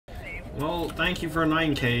Well, thank you for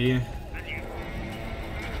 9K.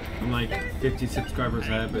 I'm like 50 subscribers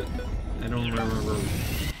ahead, but I don't remember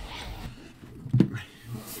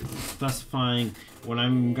specifying when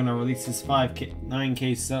I'm gonna release this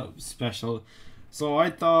 9K sub special. So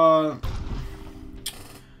I thought,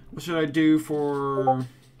 what should I do for,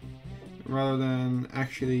 rather than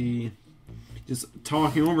actually just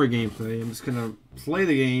talking over gameplay, I'm just gonna play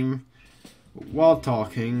the game while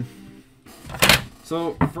talking.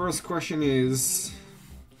 So, first question is,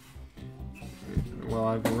 well,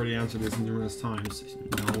 I've already answered this numerous times.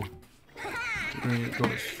 No.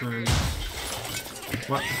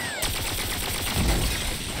 What?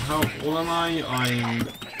 How old am I? I'm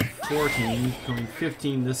 14, going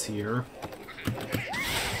 15 this year.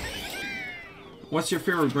 What's your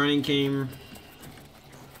favorite granny game?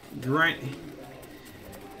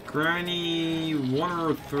 Granny 1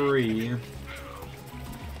 or 3?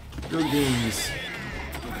 Good games.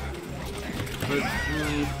 But,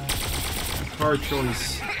 hard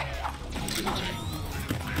choice.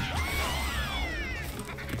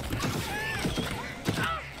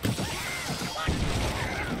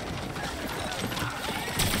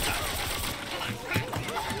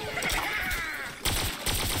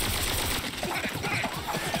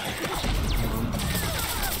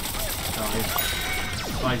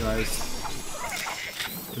 Bye guys.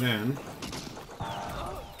 Then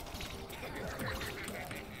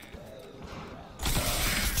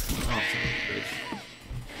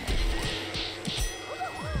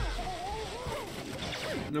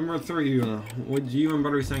number 3, would you and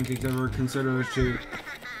Buttery Sankey ever consider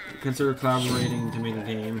collaborating to make a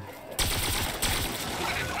game?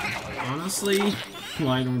 Honestly,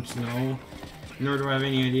 I don't know. Nor do I have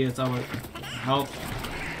any ideas that would help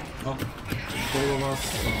both of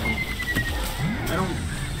us. I don't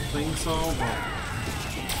think so,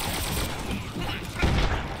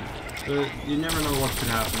 but you never know what could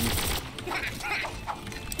happen.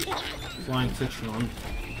 Flying fiction.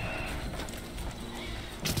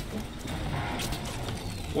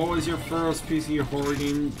 What was your first PC horror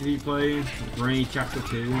game did you play? Granny Chapter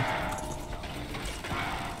 2.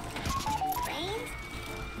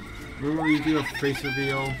 Remember you do a face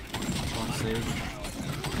reveal? Fuck's sake.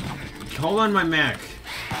 Hold on my Mac.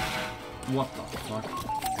 What the fuck?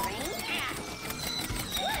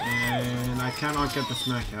 And I cannot get this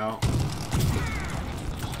Mac out.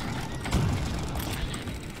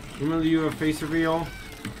 Remember you do a face reveal?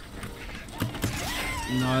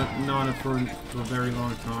 Not for a very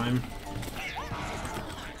long time.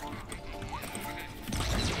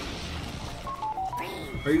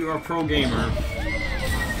 Are you a pro gamer?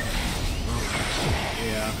 Oh,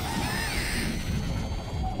 yeah.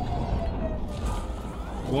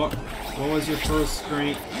 What was your first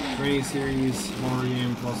Granny series horror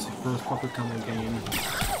game plus your first puppet combo game?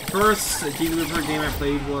 First developer game I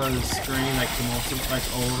played was Granny, like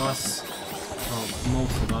all of us. Well,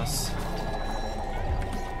 most of us.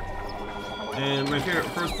 And my favorite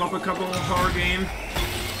first puppet couple horror game,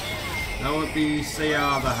 that would be Stay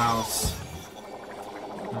Out of the House.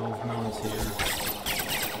 No one's here.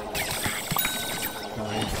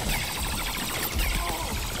 Sorry.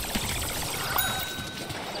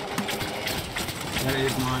 That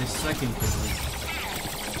is my second favorite.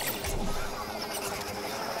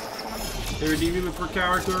 Favorite developer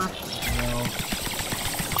character? Well,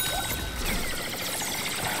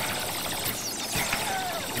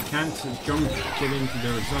 can't get into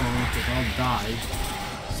their zone because I'll die.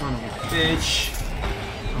 Son of a bitch.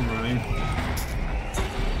 I'm right.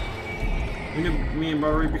 When did me and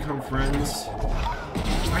Buttery become friends?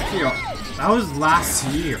 Actually, that was last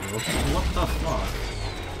year. What the fuck?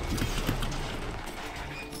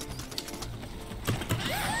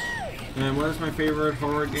 And what is my favorite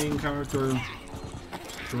horror game character?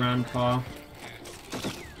 Grandpa.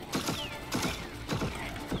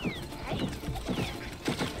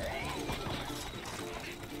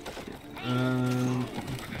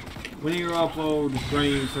 When you upload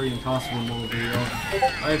Granny 3 Impossible Mode video,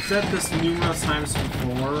 I've said this numerous times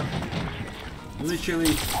before,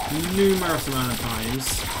 literally numerous amount of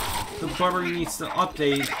times, the Buttery needs to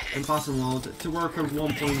update Impossible Mode to work with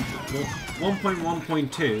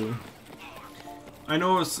 1.1.2. I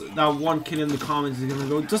noticed that one kid in the comments is gonna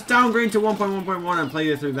go, just downgrade to 1.1.1 and play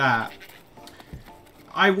it through that.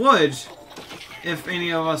 I would, if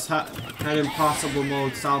any of us had Impossible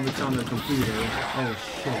Mode salvaged on the computer. Oh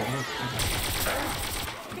shit.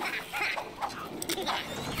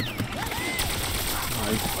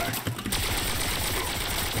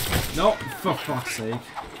 Nope, for fuck's sake.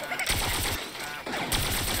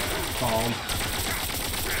 Bald.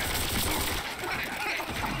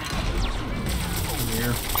 Come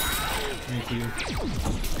here. Thank you.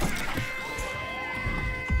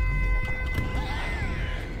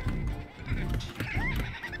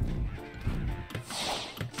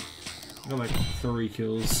 Got like 3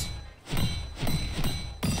 kills.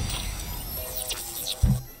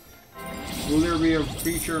 Will there be a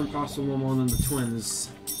feature impossible mode in the twins?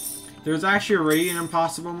 There's actually already an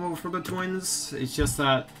impossible mode for the twins. It's just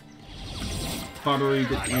that Buttery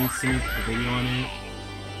needs to make a video on it.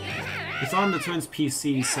 It's on the twins'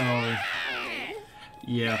 PC, so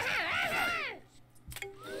yeah.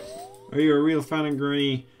 Are you a real fan of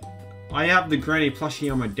Granny? I have the Granny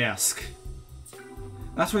plushie on my desk.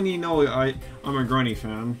 That's when you know I'm a Granny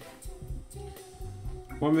fan.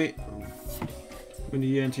 When did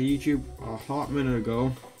you enter YouTube? A hot minute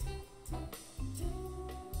ago.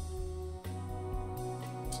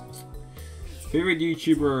 Favorite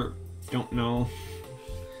YouTuber? Don't know.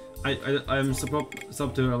 I'm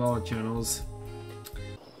sub to a lot of channels.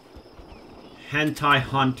 Hentai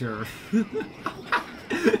Hunter.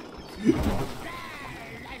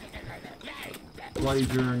 Bloody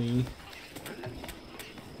Journey.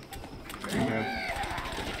 Okay.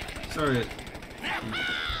 Sorry.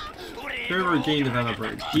 Favorite game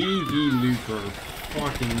developer? GV Looper.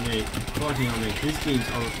 Fucking mate. Fucking mate. These games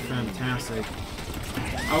are fantastic.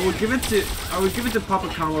 I would give it to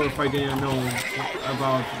Puppet Combo if I didn't know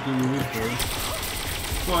about GV Looper.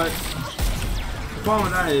 But the problem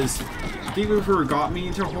with that is GV Looper got me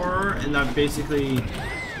into horror, and that basically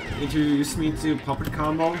introduced me to Puppet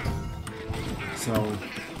Combo. So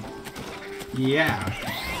yeah.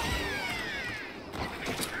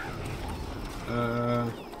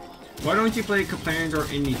 Why don't you play Companions or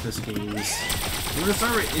Indie Fist games? I'm gonna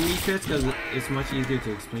start with Indie Fist because it's much easier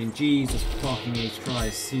to explain. Jesus fucking H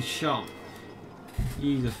Christ. He's shot.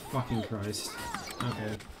 Jesus fucking Christ.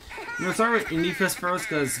 Okay. I'm gonna start with Indie Fist first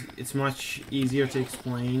because it's much easier to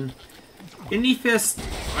explain. Indie Fist,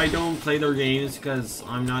 I don't play their games because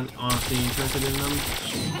I'm not honestly interested in them.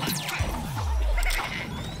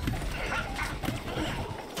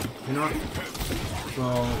 You're not.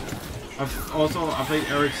 So. I played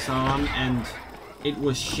Eric Son and it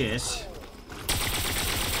was shit.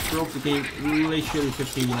 Broke the game literally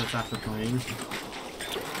 15 minutes after playing.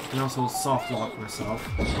 And also soft locked myself.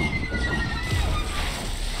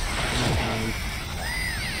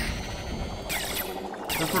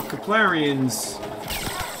 And for Kaplarians,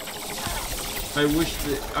 I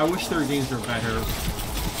wish their games were better.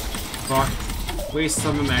 But waste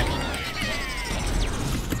some of my.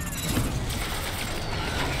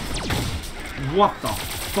 What the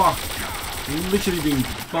fuck? I'm literally being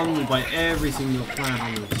bundled by every single plant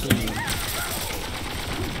on the team.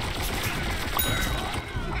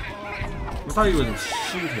 I thought he wasn't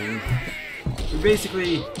shooting. But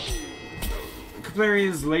basically,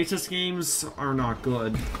 Kaplarian's latest games are not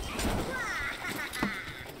good.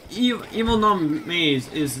 Evil Numb Maze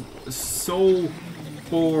is so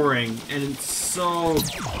boring, and it's so...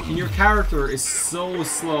 and your character is so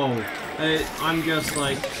slow. I'm just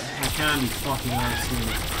like, I can't be fucking honest and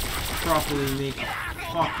properly make a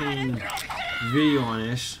fucking video on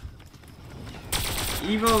it.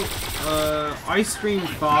 Evil, Ice Cream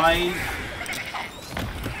 5,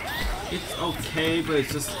 it's okay, but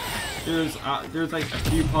it's just, there's like a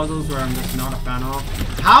few puzzles where I'm just not a fan of.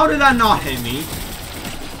 How did that not hit me?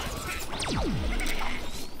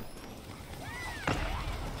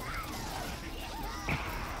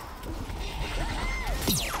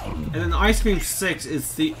 And then Ice Cream 6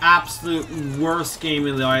 is the absolute worst game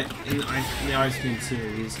in the Ice Cream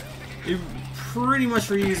series. It pretty much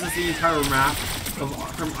reuses the entire map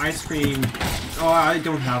from Ice Cream. Oh, I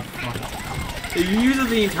don't have. It uses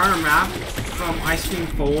the entire map from Ice Cream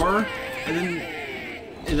 4, and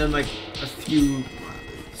then like a few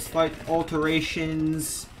slight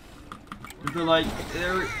alterations. But like,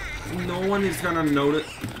 no one is gonna notice.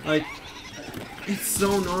 Like, it's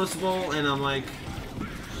so noticeable, and I'm like.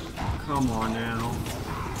 Come on now.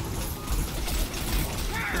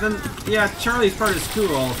 And then, yeah, Charlie's part is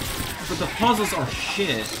cool, but the puzzles are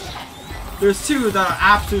shit. There's two that are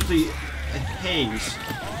absolutely hate.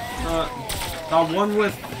 That one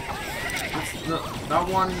with... that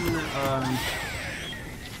one,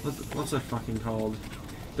 what's it fucking called?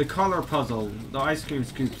 The color puzzle, the ice cream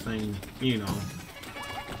scoop thing, you know.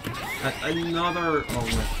 Another... oh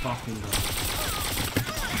my fucking god.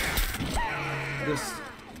 Just...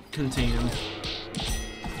 contain him.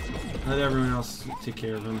 Let everyone else take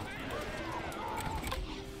care of him.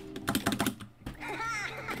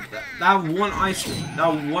 That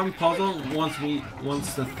one puzzle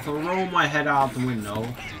wants to throw my head out the window.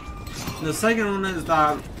 And the second one is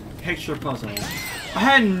that picture puzzle. I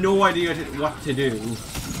had no idea what to do.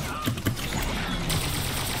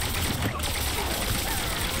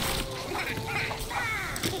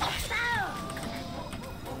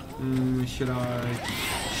 Should I?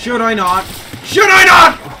 Should I not? Should I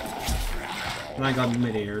not? And I got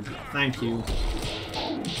mid-aired. Thank you.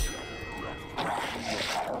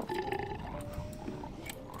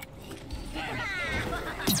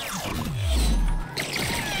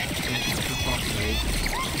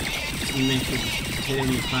 Make it hit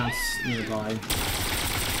any plants nearby.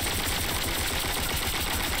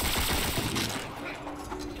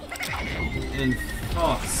 In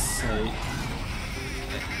fuck's sake.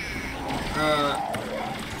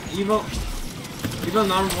 Evil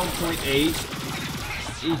Nun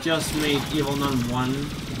 1.8, it just made Evil Nun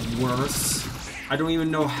 1 worse. I don't even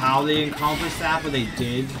know how they accomplished that, but they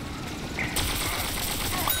did.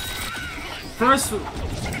 First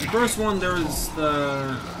one, there was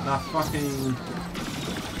that fucking...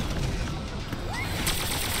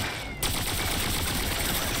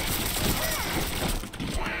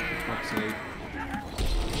 Fuck's sake.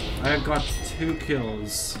 I have got 2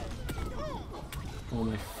 kills. Oh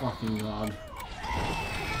my fucking god.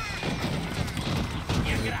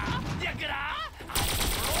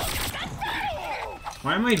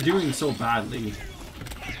 Why am I doing so badly?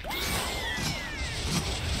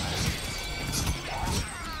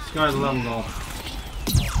 This guy's leveled off.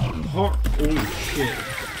 Oh shit.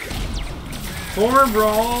 Horror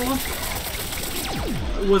Brawl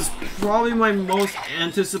was probably my most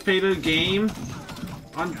anticipated game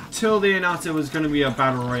until they announced it was going to be a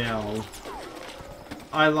battle royale.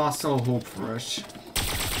 I lost all hope for it.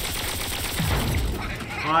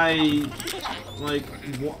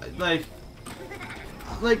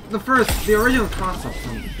 The original concept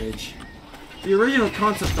from the bitch. The original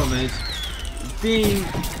concept of it being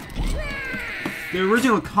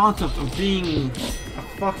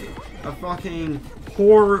a fucking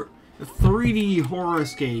horror, 3D horror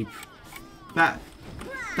escape that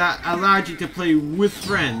allowed you to play with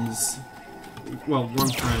friends. Well,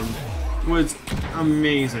 one friend was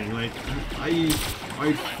amazing. Like I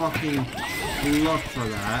fucking loved for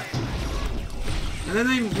that. And then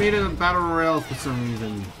they made it a battle royale for some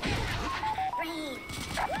reason.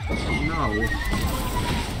 No.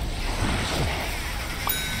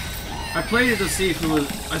 I played it to see if it was...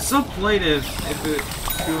 I still played it if it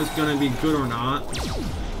was gonna be good or not.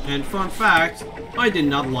 And fun fact, I did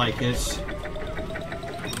not like it.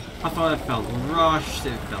 I thought it felt rushed,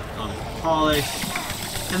 it felt unpolished.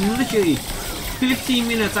 And literally 15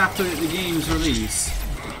 minutes after the game's release,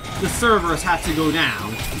 the servers had to go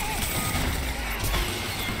down.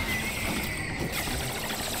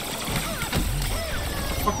 What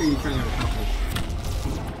the fuck are you trying to accomplish?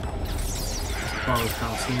 Borrow's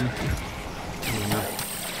costume. Yeah.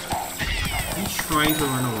 He's trying to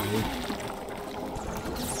run away.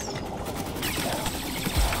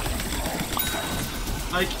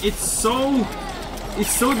 Like, it's so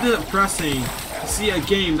depressing to see a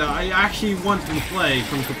game that I actually want to play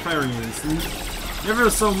from Comparians. Never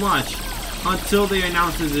so much until they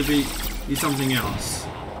announce it to be something else.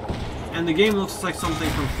 And the game looks like something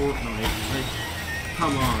from Fortnite. Like,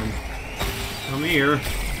 come on. Come here.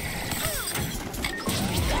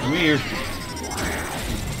 Come here.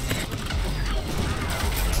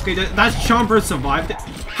 Okay, that Chomper survived.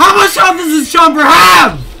 How much health does this Chomper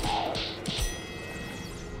have?!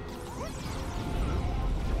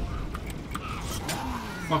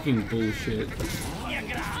 Fucking bullshit.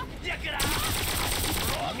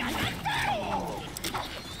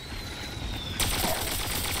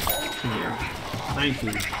 Here. Thank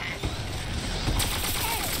you.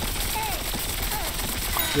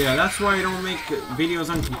 Yeah, that's why I don't make videos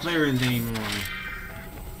on Comparians anymore.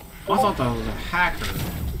 I thought that was a hacker.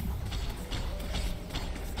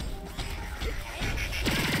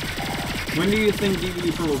 When do you think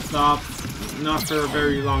DVD will stop? Not for a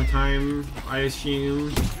very long time, I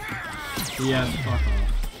assume. Yeah, fuck off.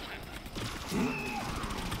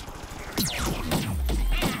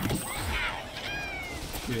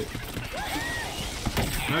 Shit.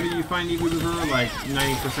 How do you find YouTuber? Like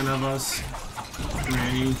 90% of us.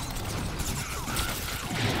 Granny.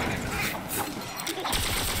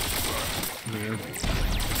 Yeah.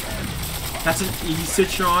 That's an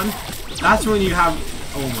E-Citron. That's when you have...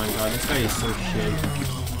 Oh my god, this guy is so shit.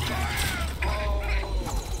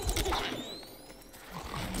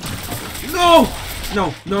 No!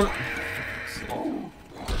 No, no, no.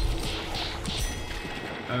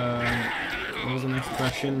 What was the next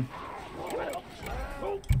question?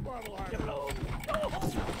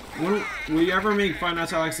 Will you ever make Five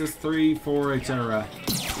Nights at Alex's 3, 4, etc.?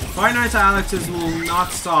 Five Nights at Alex's will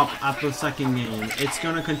not stop at the second game. It's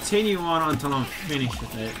gonna continue on until I'm finished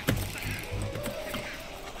with it.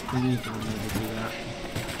 Please don't ever do that.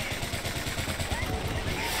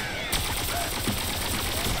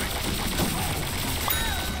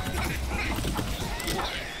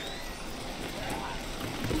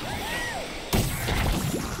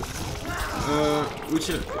 which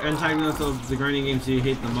antagonists of the grinding games do you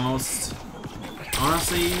hate the most?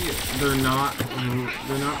 Honestly, they're not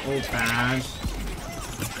all bad.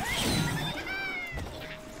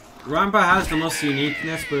 Rampa has the most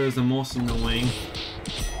uniqueness, but is the most annoying.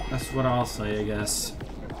 That's what I'll say, I guess.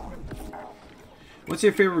 What's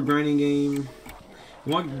your favorite grinding game?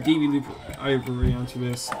 What DVD per... I've already answered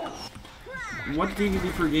this. What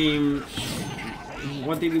DVD per game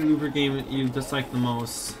you dislike the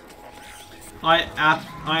most?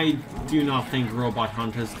 I do not think Robot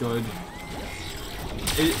Hunt is good.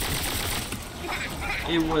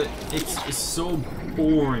 It's so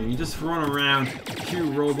boring. You just run around,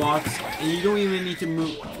 shoot robots, and you don't even need to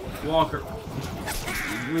move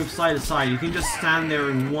side to side. You can just stand there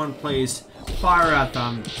in one place, fire at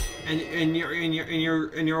them, and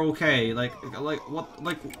you're okay. Like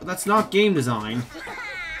that's not game design.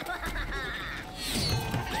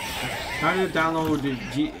 How to download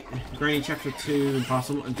Granny Chapter 2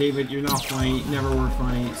 Impossible? David, you're not funny. Never were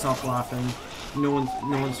funny. Stop laughing. No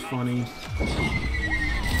one's funny.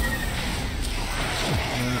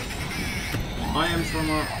 I am from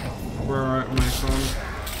where am I from?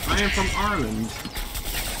 I am from Ireland.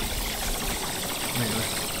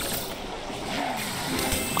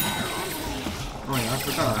 Oh yeah, I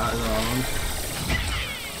forgot that is Ireland.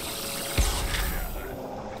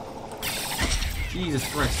 Jesus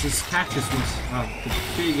Christ, this cactus must have the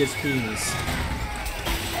biggest penis.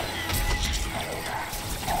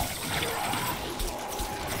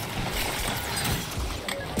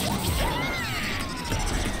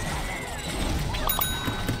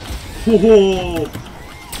 Whoa!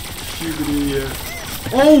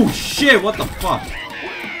 Oh shit! What the fuck?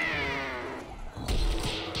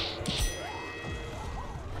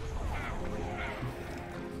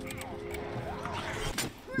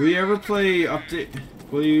 Will you ever play update?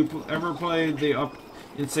 Will you ever play the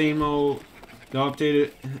insane mode, the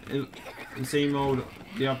updated insane mode,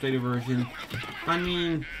 the updated version? I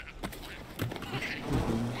mean,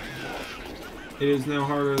 it is now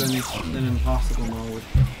harder than impossible mode.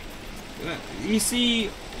 You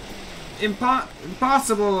see,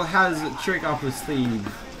 impossible has a trick up his sleeve.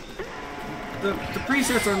 The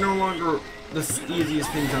presets are no longer the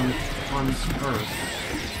easiest things on Earth.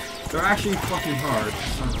 They're actually fucking hard.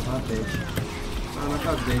 Son of that bitch. Son of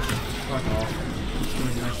that bitch. Fuck off. Just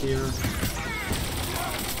going back here.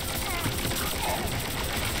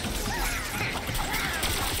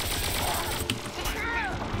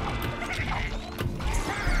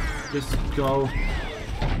 Just go.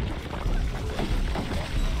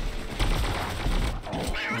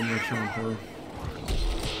 I'm gonna chomp her.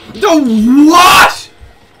 The what?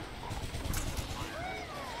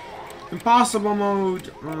 Impossible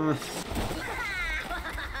mode.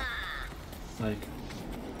 Like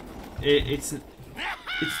it's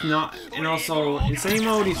not, and also insane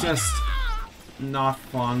mode is just not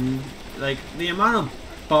fun. Like the amount of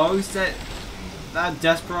bugs that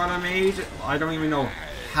Desperado made, I don't even know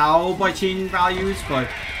how by changing values, but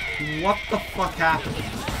what the fuck happened?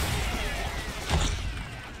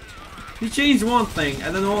 He changed one thing,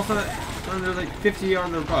 and then all of a sudden there's like 50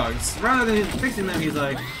 other bugs. Rather than fixing them, he's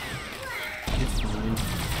like, it's fine.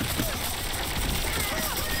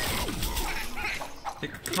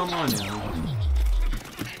 Like, come on now.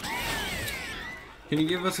 Can you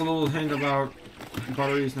give us a little hint about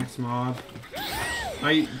Buttery's next mod?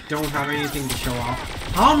 I don't have anything to show off.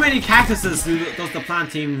 How many cactuses does the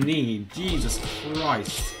plant team need? Jesus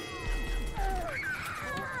Christ.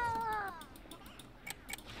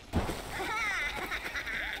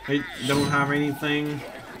 I don't have anything.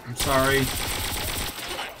 I'm sorry.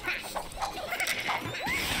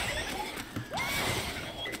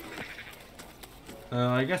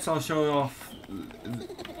 I guess I'll show off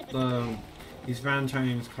these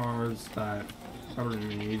Valentine's cards that I already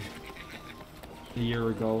made a year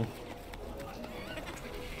ago.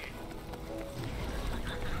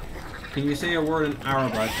 Can you say a word in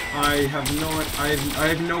Arabic? I have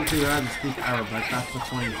no clue how to speak Arabic. That's the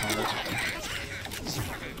funny part.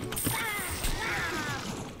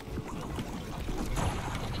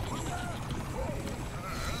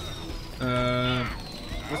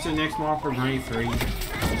 What's your next mod for Granny 3?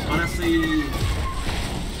 Honestly,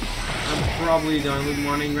 I'm probably done with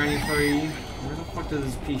wanting Granny 3. Where the fuck does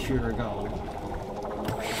this pea shooter go?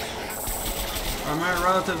 I'm a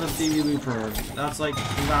relative of DB Looper. That's like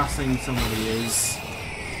the last thing somebody is.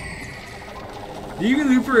 DB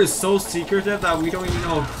Looper is so secretive that we don't even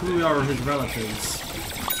know who are his relatives.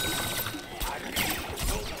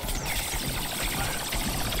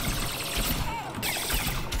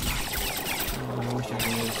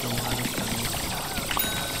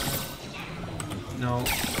 No.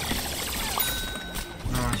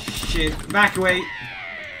 shit. Back away.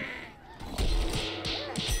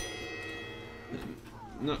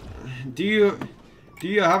 No. Do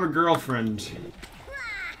you have a girlfriend?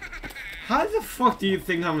 How the fuck do you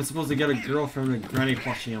think I'm supposed to get a girlfriend with a granny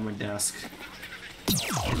plushie on my desk? It's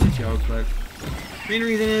a joke, but main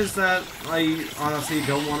reason is that I honestly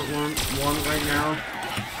don't want one right now.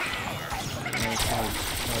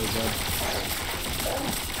 Probably good.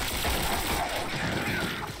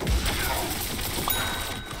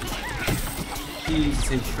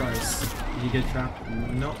 Jesus Christ. Did you get trapped?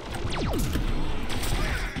 Nope.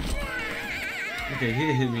 Okay,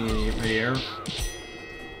 he hit me in the air.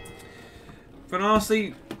 But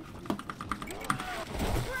honestly,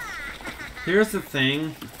 here's the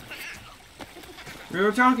thing. We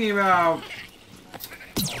were talking about...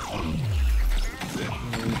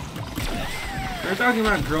 We were talking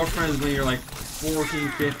about girlfriends when you're like 14,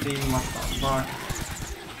 15, what the fuck.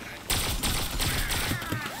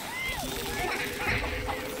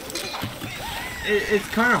 It's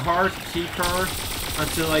kind of hard to keep her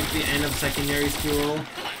until like the end of secondary school.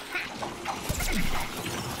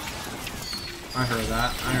 I heard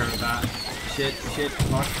that. I heard that. Shit,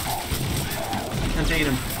 fuck. Contain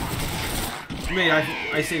him. Mate,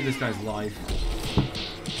 I saved this guy's life.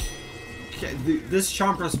 Okay, this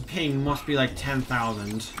Chomper's ping must be like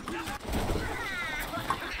 10,000.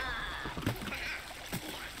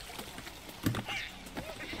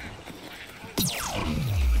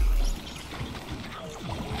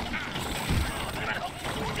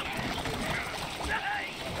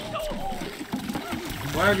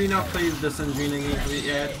 Why have you not played the Sandrina games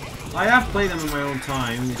yet? I have played them in my own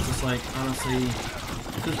time. It's just like, honestly,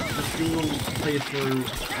 just do a playthrough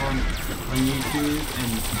on YouTube,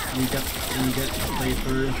 and you get a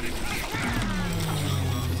playthrough.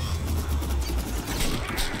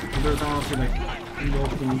 There's honestly like no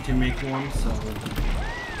point to make one, so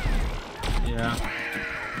yeah,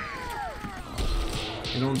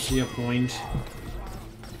 I don't see a point.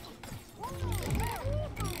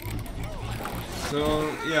 So,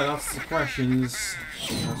 yeah, that's the questions.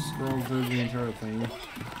 I'll scroll through the entire thing.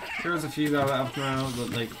 There's a few that I left now, but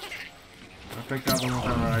like, I picked up on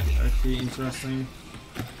that are actually interesting.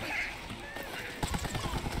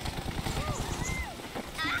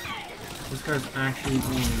 This guy's actually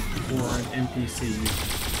going for an NPC.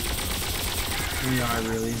 Yeah,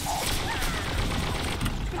 really.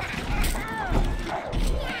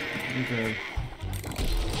 Okay.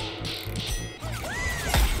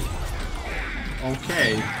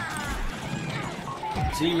 Okay.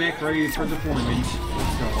 Teammate ready for deployment.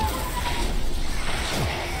 Let's go.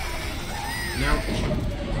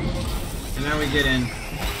 And now we get in.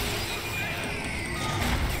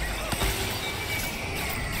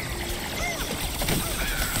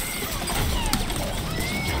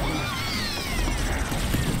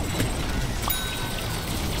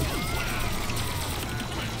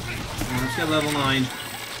 Let's get level 9.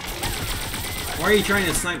 Why are you trying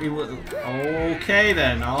to snipe me with... Okay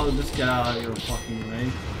then, I'll just get out of your fucking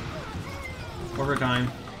way.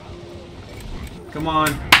 Overtime. Come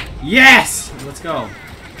on. Yes! Let's go.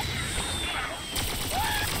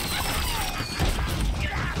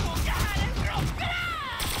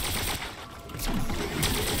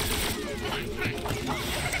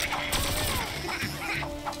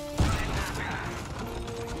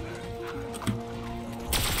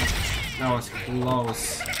 That was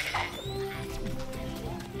close.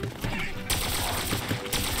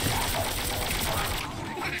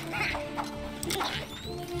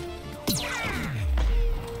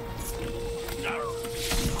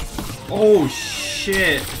 Oh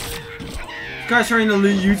shit! This guy's trying to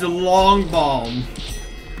use a long bomb.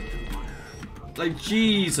 Like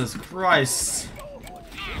Jesus Christ.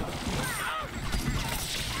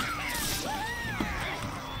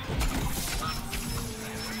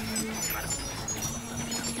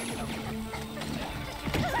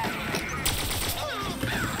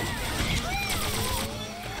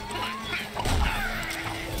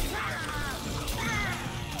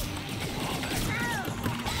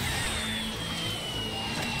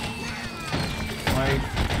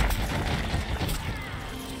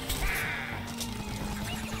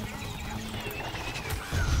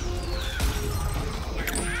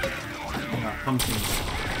 Pumpkins.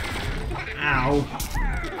 Ow.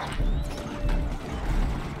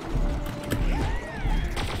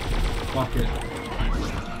 Fuck it.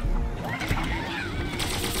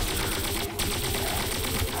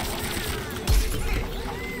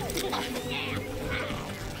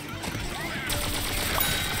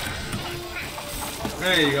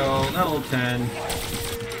 There you go, level 10.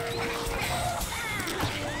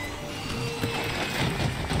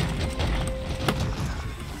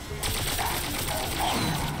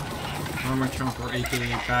 Armor Chomper, aka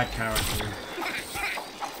Bad Character.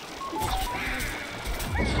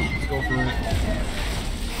 Let's go for it.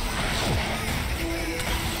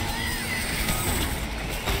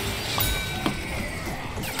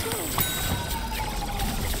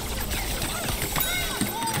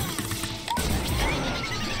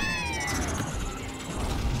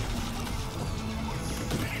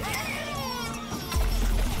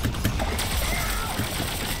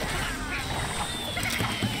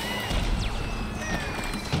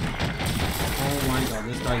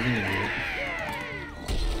 This guy's an idiot.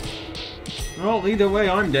 Well, either way,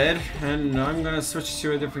 I'm dead, and I'm gonna switch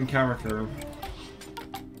to a different character.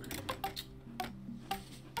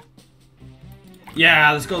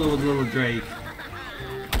 Yeah, let's go with Little Drake.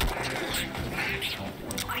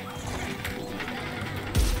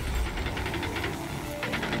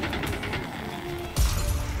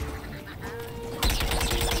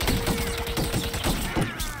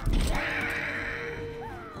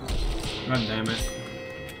 God damn it.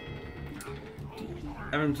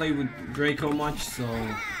 I haven't played with Draco much, so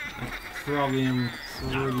I probably am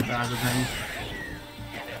really bad with him.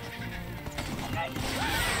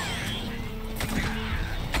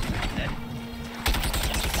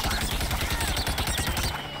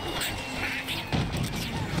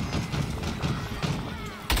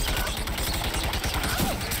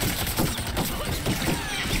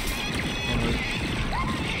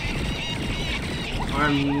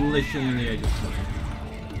 I'm literally on the edge of something.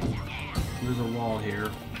 There's a wall here.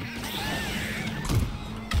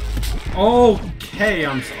 Okay,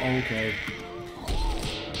 I'm so okay.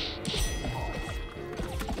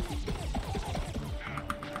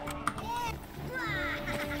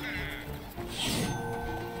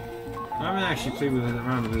 I haven't actually played with it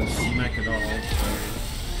around with this mech at all. So.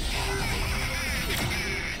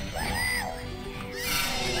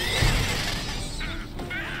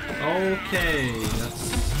 Okay, that's.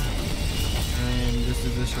 And this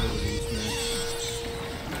is the short release next.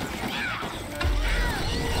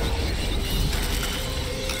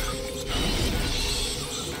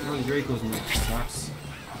 Oh, Draco's neck sucks.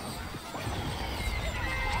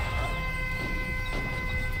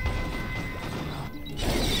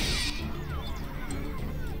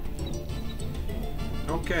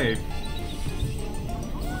 Okay.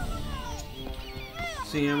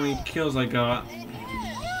 See how many kills I got.